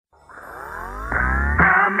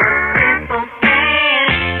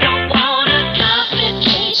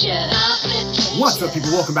up,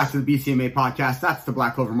 people? Welcome back to the BCMA podcast. That's the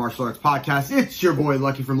Black Clover Martial Arts podcast. It's your boy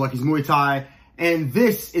Lucky from Lucky's Muay Thai, and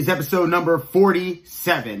this is episode number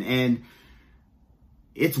 47. And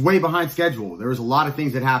it's way behind schedule. There was a lot of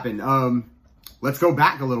things that happened. Let's go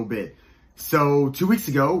back a little bit. So 2 weeks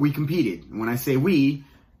ago, we competed. And when I say we,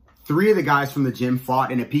 3 of the guys from the gym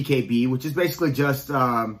fought in a PKB, which is basically just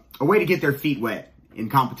a way to get their feet wet in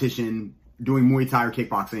competition, doing Muay Thai or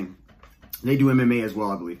kickboxing. They do MMA as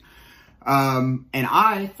well, I believe. And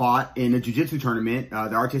I fought in a jiu-jitsu tournament,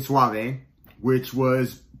 the Arte Suave, which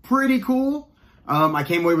was pretty cool. I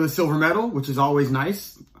came away with a silver medal, which is always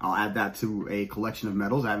nice. I'll add that to a collection of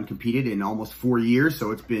medals. I haven't competed in almost 4 years,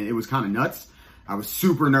 so it was kind of nuts. I was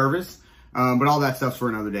super nervous, but all that stuff's for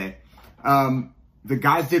another day. The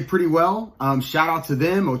guys did pretty well. Shout out to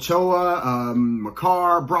them, Ochoa,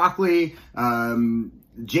 Makar, Broccoli,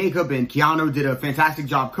 Jacob and Keanu did a fantastic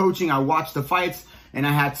job coaching. I watched the fights and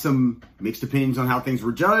I had some mixed opinions on how things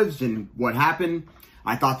were judged and what happened.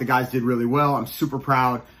 I thought the guys did really well. I'm super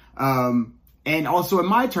proud. And also in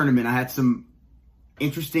my tournament, I had some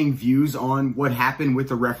interesting views on what happened with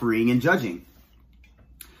the refereeing and judging.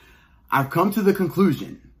 I've come to the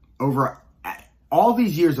conclusion over all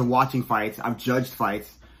these years of watching fights, I've judged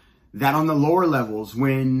fights, that on the lower levels,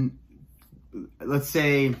 when, let's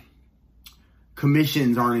say,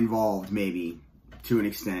 commissions aren't involved, maybe, to an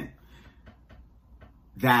extent,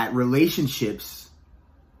 that relationships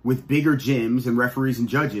with bigger gyms and referees and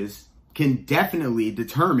judges can definitely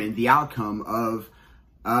determine the outcome of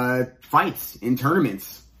fights in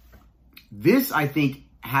tournaments. This, I think,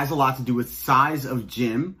 has a lot to do with size of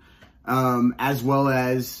gym, as well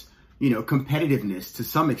as, competitiveness to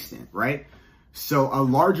some extent, right? So a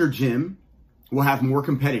larger gym will have more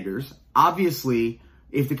competitors. Obviously,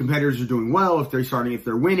 if the competitors are doing well, if they're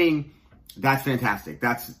winning, that's fantastic.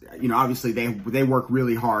 That's, obviously they work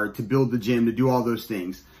really hard to build the gym, to do all those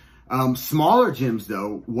things. Smaller gyms,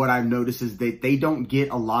 though, what I've noticed is that they don't get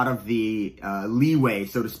a lot of the leeway,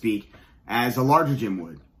 so to speak, as a larger gym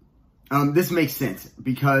would. This makes sense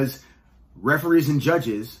because referees and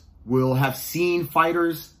judges will have seen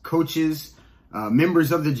fighters, coaches,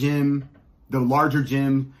 members of the gym, the larger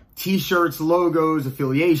gym, t-shirts, logos,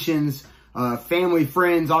 affiliations, family,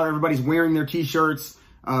 friends, everybody's wearing their t-shirts.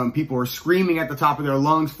 People are screaming at the top of their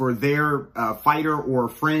lungs for their fighter or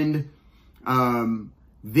friend. As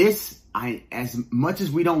much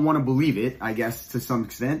as we don't want to believe it, I guess to some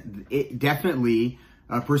extent, it definitely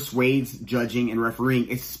persuades judging and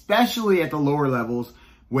refereeing, especially at the lower levels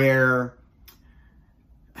where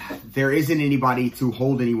there isn't anybody to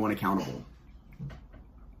hold anyone accountable.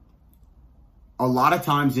 A lot of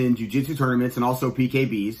times in jiu-jitsu tournaments and also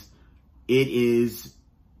PKBs, it is,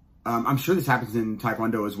 I'm sure this happens in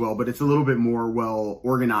Taekwondo as well, but it's a little bit more well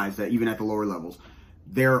organized even at the lower levels.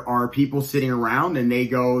 There are people sitting around and they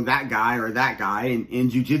go, that guy or that guy. And in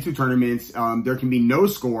jiu-jitsu tournaments, there can be no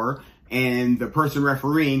score and the person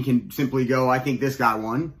refereeing can simply go, I think this guy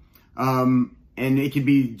won. And it can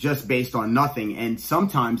be just based on nothing. And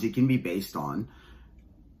sometimes it can be based on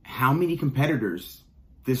how many competitors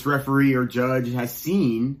this referee or judge has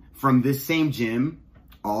seen from this same gym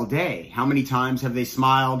all day. How many times have they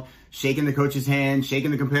smiled, shaken the coach's hand, shaken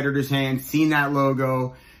the competitor's hand, seen that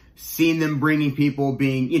logo, seen them bringing people,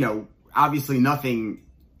 being, obviously nothing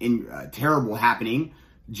terrible happening,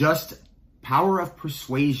 just power of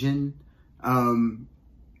persuasion,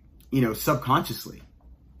 subconsciously.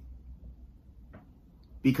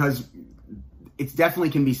 Because it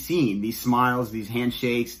definitely can be seen, these smiles, these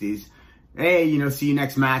handshakes, these, hey, see you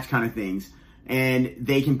next match kind of things. And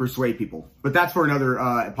they can persuade people. But that's for another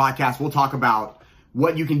podcast. We'll talk about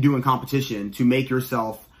what you can do in competition to make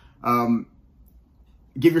yourself,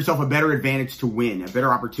 give yourself a better advantage to win, a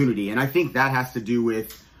better opportunity. And I think that has to do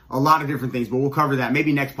with a lot of different things, but we'll cover that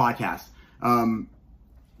maybe next podcast.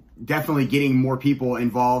 Definitely getting more people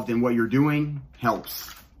involved in what you're doing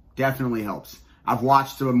helps. Definitely helps. I've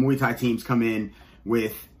watched some Muay Thai teams come in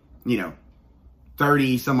with,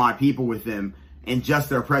 30 some odd people with them, and just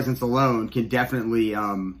their presence alone can definitely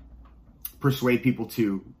persuade people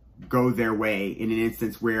to go their way in an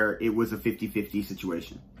instance where it was a 50-50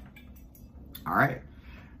 situation. All right.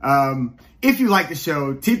 If you like the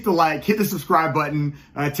show, tap the like, hit the subscribe button,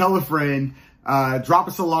 tell a friend, drop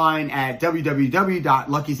us a line at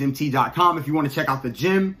www.luckysmt.com if you want to check out the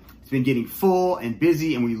gym. It's been getting full and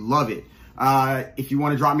busy and we love it. If you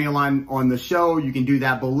want to drop me a line on the show, you can do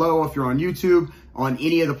that below. If you're on YouTube, on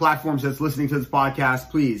any of the platforms that's listening to this podcast,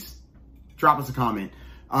 please drop us a comment.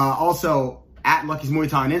 Also, at Lucky's Muay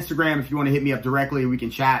Thai on Instagram, if you want to hit me up directly, we can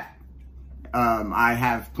chat. I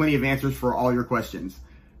have plenty of answers for all your questions.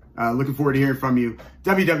 Looking forward to hearing from you.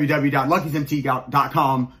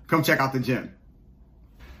 www.luckysmt.com. Come check out the gym.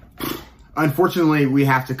 Unfortunately, we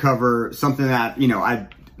have to cover something that,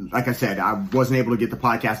 like I said, I wasn't able to get the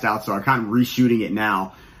podcast out, so I'm kind of reshooting it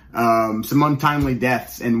now. Some untimely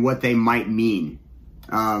deaths and what they might mean,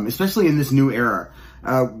 especially in this new era.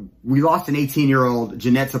 We lost an 18-year-old,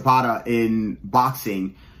 Jeanette Zapata, in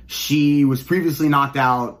boxing. She was previously knocked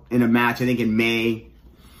out in a match, I think in May.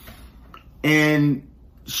 And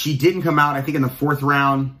she didn't come out, I think, in the 4th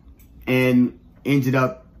round and ended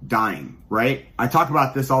up dying, right? I talk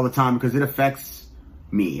about this all the time because it affects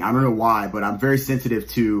me. I don't know why, but I'm very sensitive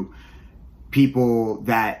to people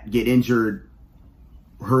that get injured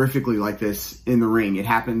horrifically like this in the ring. It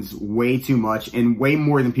happens way too much and way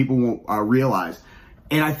more than people won't realize.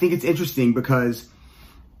 And I think it's interesting because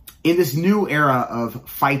in this new era of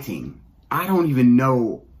fighting, I don't even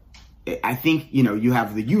know. I think, you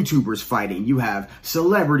have the YouTubers fighting, you have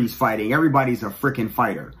celebrities fighting. Everybody's a freaking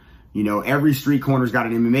fighter. Every street corner's got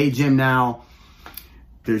an MMA gym now.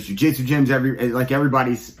 There's jiu-jitsu gyms.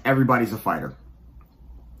 Everybody's a fighter.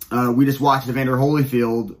 We just watched Evander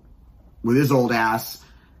Holyfield with his old ass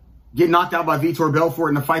get knocked out by Vitor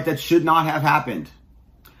Belfort in a fight that should not have happened.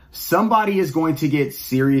 Somebody is going to get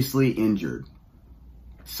seriously injured.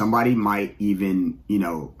 Somebody might even,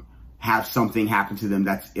 have something happen to them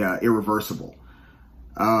that's irreversible.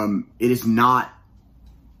 It is not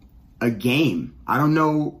a game. I don't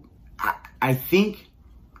know. I think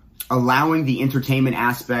allowing the entertainment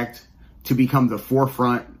aspect to become the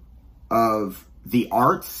forefront of the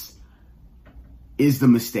arts is the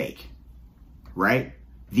mistake, right?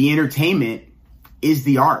 The entertainment is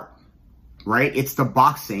the art, right? It's the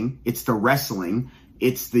boxing, it's the wrestling,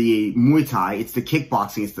 it's the Muay Thai, it's the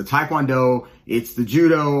kickboxing, it's the Taekwondo, it's the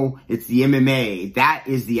Judo, it's the MMA. That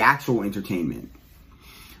is the actual entertainment.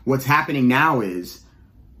 What's happening now is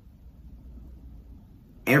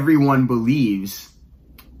everyone believes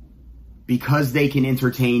because they can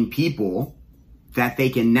entertain people that they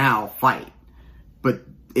can now fight. But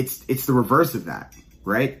it's the reverse of that,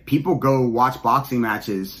 right? People go watch boxing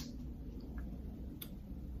matches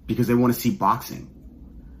because they want to see boxing.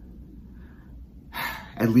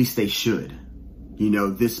 At least they should.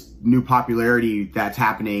 This new popularity that's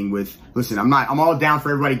happening with, listen, I'm all down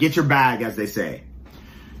for everybody. Get your bag, as they say.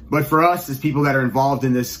 But for us, as people that are involved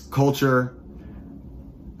in this culture,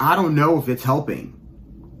 I don't know if it's helping.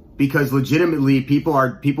 Because legitimately,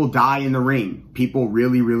 people die in the ring. People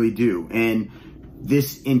really, really do. And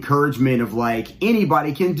this encouragement of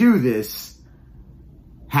anybody can do this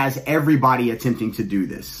has everybody attempting to do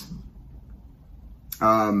this.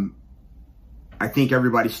 I think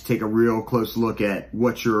everybody should take a real close look at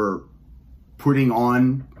what you're putting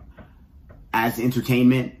on as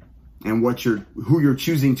entertainment and who you're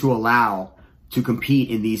choosing to allow to compete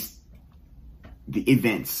in the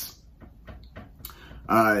events.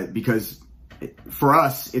 Because for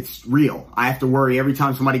us, it's real. I have to worry every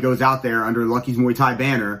time somebody goes out there under Lucky's Muay Thai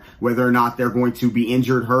banner, whether or not they're going to be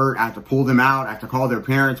injured, hurt. I have to pull them out. I have to call their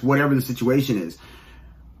parents, whatever the situation is.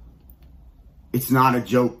 It's not a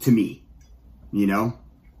joke to me.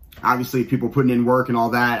 Obviously people putting in work and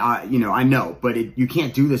all that, I know, but you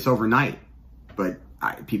can't do this overnight. But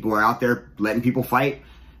people are out there letting people fight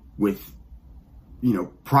with,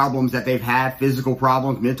 problems that they've had, physical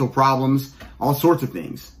problems, mental problems, all sorts of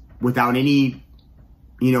things without any,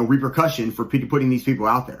 repercussion for putting these people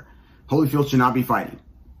out there. Holyfield should not be fighting.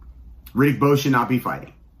 Riddick Bowe should not be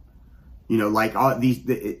fighting. All these,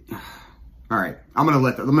 all right, I'm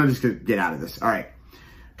going to just get out of this. All right.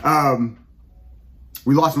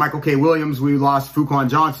 We lost Michael K. Williams. We lost Fuquan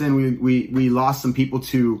Johnson. We lost some people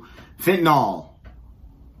to fentanyl,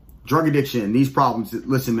 drug addiction, these problems.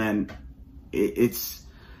 Listen, man,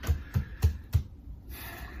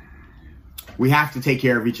 we have to take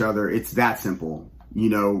care of each other. It's that simple.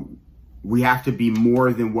 We have to be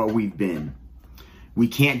more than what we've been. We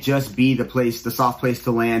can't just be the soft place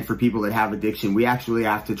to land for people that have addiction. We actually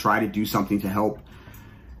have to try to do something to help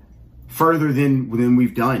further than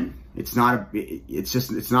we've done. It's not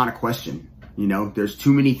a question. There's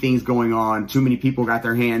too many things going on. Too many people got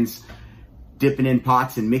their hands dipping in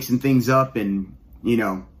pots and mixing things up. And,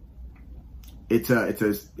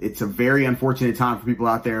 it's a very unfortunate time for people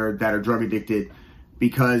out there that are drug addicted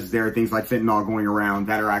because there are things like fentanyl going around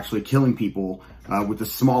that are actually killing people with the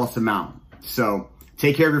smallest amount. So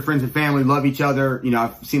take care of your friends and family, love each other.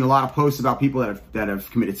 I've seen a lot of posts about people that have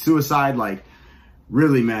committed suicide.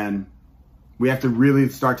 Really, man, we have to really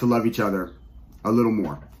start to love each other a little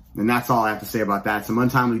more. And that's all I have to say about that. Some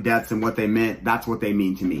untimely deaths and what they meant, that's what they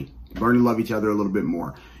mean to me. Learn to love each other a little bit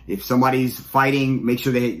more. If somebody's fighting, make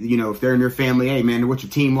sure they, if they're in your family, hey man, what's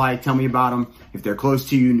your team like? Tell me about them. If they're close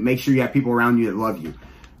to you, make sure you have people around you that love you.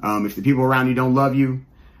 If the people around you don't love you,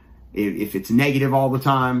 if it's negative all the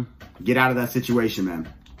time, get out of that situation,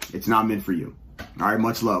 man. It's not meant for you. All right,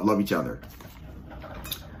 much love. Love each other.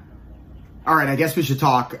 All right, I guess we should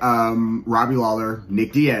talk Robbie Lawler,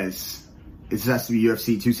 Nick Diaz. This has to be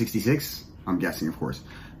UFC 266, I'm guessing, of course.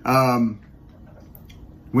 When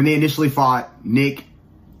they initially fought, Nick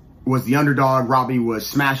was the underdog. Robbie was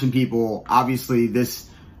smashing people. Obviously,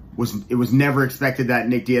 it was never expected that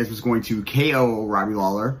Nick Diaz was going to KO Robbie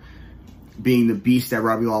Lawler, being the beast that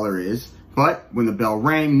Robbie Lawler is. But when the bell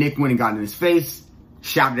rang, Nick went and got in his face,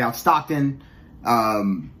 shouted out Stockton,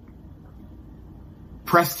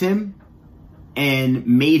 pressed him, and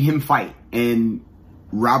made him fight. And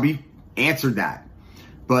Robbie answered that.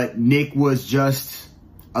 But Nick was just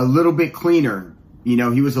a little bit cleaner.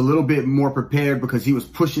 He was a little bit more prepared because he was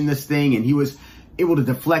pushing this thing, and he was able to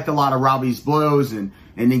deflect a lot of Robbie's blows and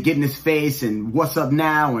then get in his face and what's up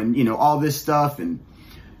now and, all this stuff. And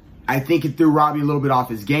I think it threw Robbie a little bit off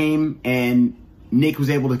his game, and Nick was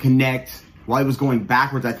able to connect while he was going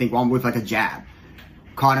backwards, I think, with like a jab.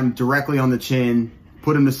 Caught him directly on the chin,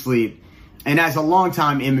 put him to sleep. And as a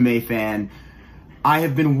longtime MMA fan, I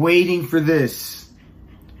have been waiting for this.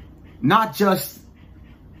 Not just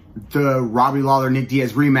the Robbie Lawler-Nick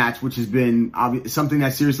Diaz rematch, which has been something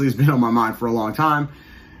that seriously has been on my mind for a long time,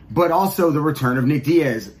 but also the return of Nick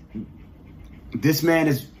Diaz. This man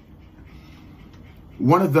is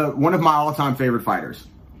one of my all-time favorite fighters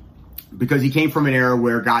because he came from an era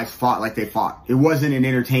where guys fought like they fought. It wasn't an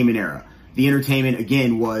entertainment era. The entertainment,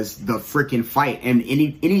 again, was the freaking fight. And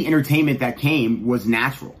any entertainment that came was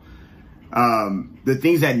natural. The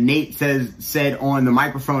things that Nate said on the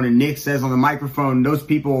microphone and Nick says on the microphone, those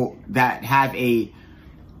people that have a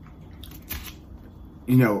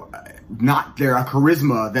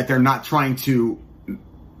charisma that they're not trying to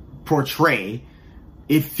portray,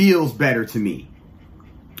 it feels better to me.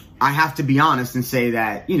 I have to be honest and say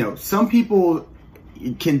that, some people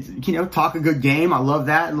can, talk a good game. I love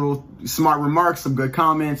that. Little smart remarks, some good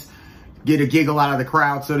comments, get a giggle out of the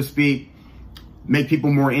crowd, so to speak, make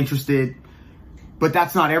people more interested. But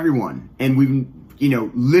that's not everyone. And we've,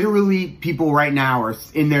 literally people right now are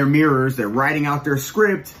in their mirrors. They're writing out their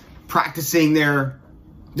script, practicing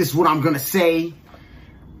this is what I'm going to say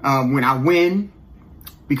when I win.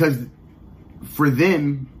 Because for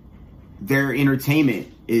them, their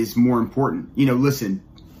entertainment is more important. Listen,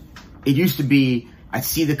 it used to be, I'd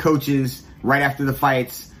see the coaches right after the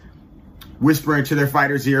fights whispering to their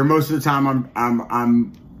fighters' ear. Most of the time,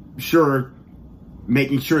 I'm sure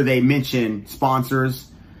making sure they mention sponsors,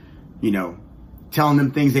 telling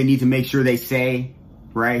them things they need to make sure they say,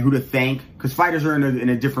 right? Who to thank. Because fighters are in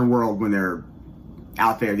a different world when they're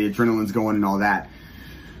out there. The adrenaline's going and all that.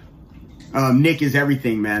 Nick is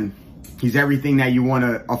everything, man. He's everything that you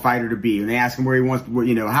want a fighter to be. And they ask him where he wants,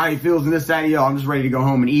 how he feels in this, that, I'm just ready to go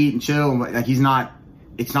home and eat and chill. Like it's not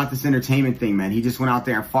this entertainment thing, man. He just went out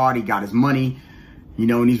there and fought. He got his money,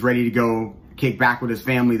 and he's ready to go kick back with his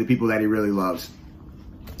family, the people that he really loves.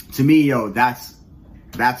 To me, that's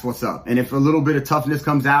what's up. And if a little bit of toughness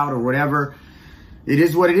comes out or whatever, it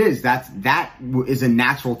is what it is. That is a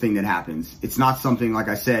natural thing that happens. It's not something, like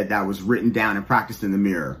I said, that was written down and practiced in the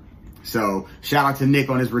mirror. So shout out to Nick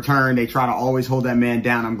on his return. They try to always hold that man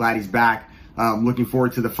down. I'm glad he's back. Looking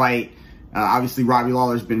forward to the fight. Obviously, Robbie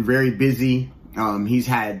Lawler's been very busy. He's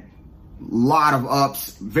had a lot of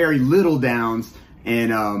ups, very little downs.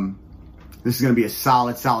 And this is going to be a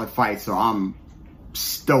solid fight. So I'm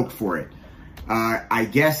stoked for it. I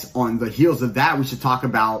guess on the heels of that, we should talk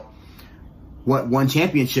about what One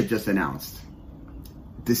Championship just announced.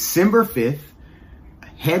 December 5th,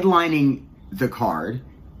 headlining the card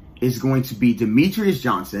is going to be Demetrius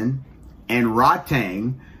Johnson and Rod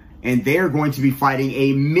Tang, and they are going to be fighting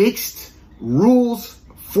a mixed rules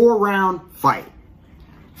 4-round fight.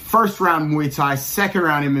 First round Muay Thai, second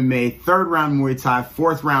round MMA, third round Muay Thai,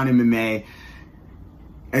 fourth round MMA.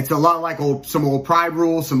 It's a lot like some old Pride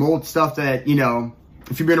rules, some old stuff that,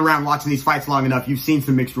 if you've been around watching these fights long enough, you've seen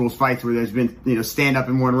some mixed rules fights where there's been, stand up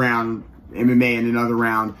in one round, MMA in another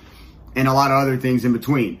round, and a lot of other things in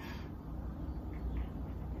between.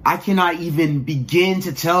 I cannot even begin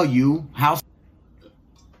to tell you how.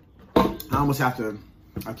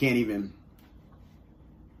 I can't even.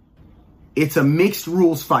 It's a mixed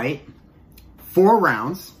rules fight, 4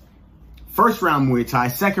 rounds. First round Muay Thai,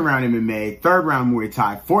 second round MMA, third round Muay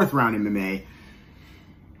Thai, fourth round MMA.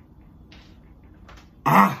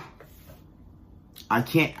 I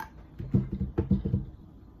can't.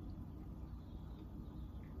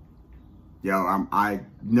 I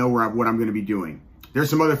know what I'm going to be doing. There's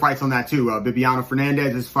some other fights on that too. Bibiano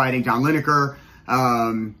Fernandez is fighting John Lineker.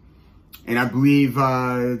 And I believe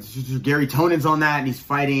Gary Tonon's on that, and he's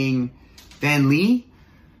fighting Dan Lee.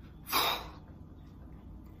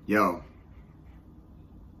 Yo.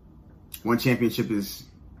 One Championship is,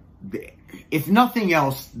 if nothing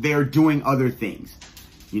else, they're doing other things.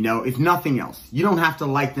 If nothing else. You don't have to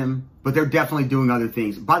like them, but they're definitely doing other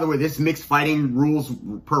things. By the way, this mixed fighting rules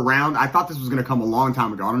per round, I thought this was going to come a long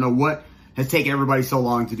time ago. I don't know what has taken everybody so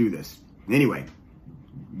long to do this. Anyway,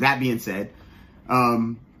 that being said,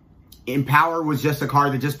 Empower was just a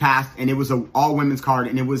card that just passed, and it was an all-women's card,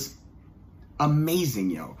 and it was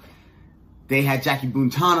amazing, yo. They had Jackie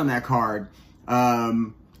Buntan on that card.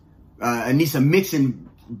 Anissa Mixon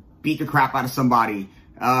beat the crap out of somebody.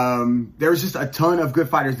 There was just a ton of good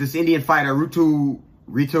fighters. This Indian fighter, Ritu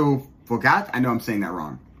Phogat, I know I'm saying that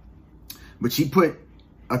wrong, but she put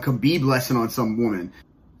a Khabib lesson on some woman.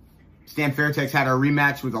 Stan Fairtex had a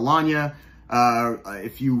rematch with Alanya.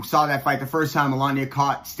 If you saw that fight the first time, Alanya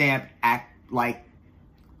caught Stamp at like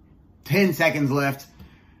 10 seconds left.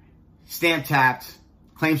 Stamp tapped,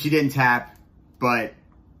 claimed she didn't tap, but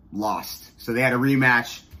lost. So they had a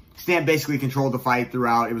rematch. Stamp basically controlled the fight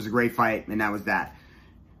throughout. It was a great fight, and that was that.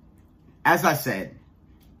 As I said,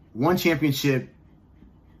 One Championship,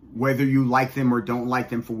 whether you like them or don't like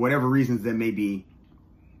them for whatever reasons that may be,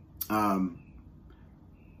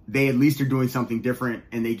 they at least are doing something different,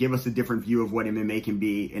 and they give us a different view of what MMA can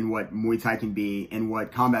be and what Muay Thai can be and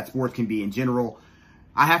what combat sports can be in general.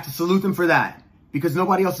 I have to salute them for that because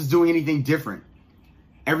nobody else is doing anything different.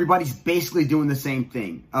 Everybody's basically doing the same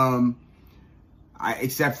thing.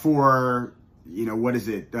 Except for, what is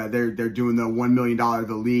it? They're doing the $1 million,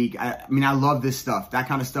 the league. I mean, I love this stuff. That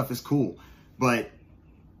kind of stuff is cool. But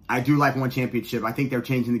I do like One Championship. I think they're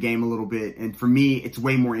changing the game a little bit. And for me, it's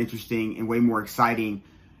way more interesting and way more exciting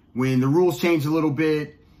when the rules change a little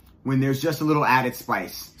bit, when there's just a little added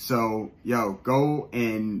spice. So, go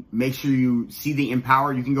and make sure you see the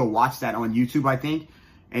Empower. You can go watch that on YouTube, I think.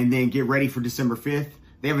 And then get ready for December 5th.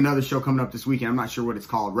 They have another show coming up this weekend. I'm not sure what it's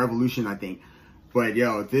called. Revolution, I think. But,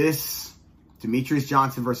 this Demetrius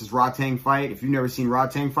Johnson versus Rodtang fight, if you've never seen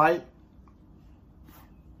Rodtang fight,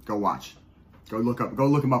 go watch. Go look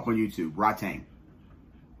him up on YouTube. Rodtang.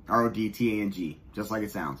 Rodtang. Just like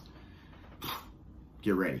it sounds.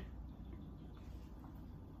 Get ready.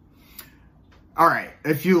 All right.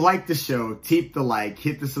 If you like the show, tap the like,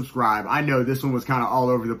 hit the subscribe. I know this one was kind of all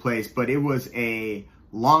over the place, but it was a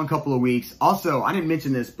long couple of weeks. Also, I didn't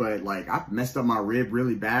mention this, but I messed up my rib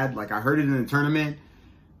really bad. I heard it in the tournament,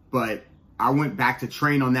 but I went back to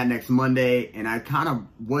train on that next Monday, and I kind of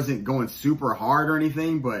wasn't going super hard or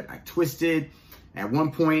anything, but I twisted at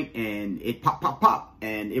one point and it pop,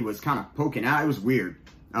 and it was kind of poking out. It was weird.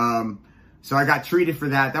 So I got treated for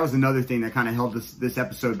that. That was another thing that kind of held this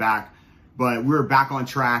episode back, but we're back on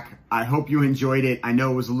track. I hope you enjoyed it. I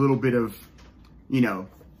know it was a little bit of,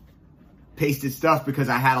 pasted stuff because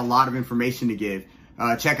I had a lot of information to give.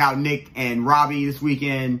 Check out Nick and Robbie this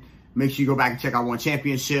weekend. Make sure you go back and check out One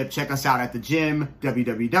Championship. Check us out at the gym,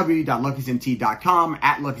 www.luckysmt.com,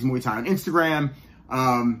 at Lucky's Muay Thai on Instagram.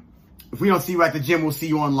 If we don't see you at the gym, we'll see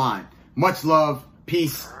you online. Much love.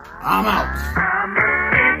 Peace. I'm out.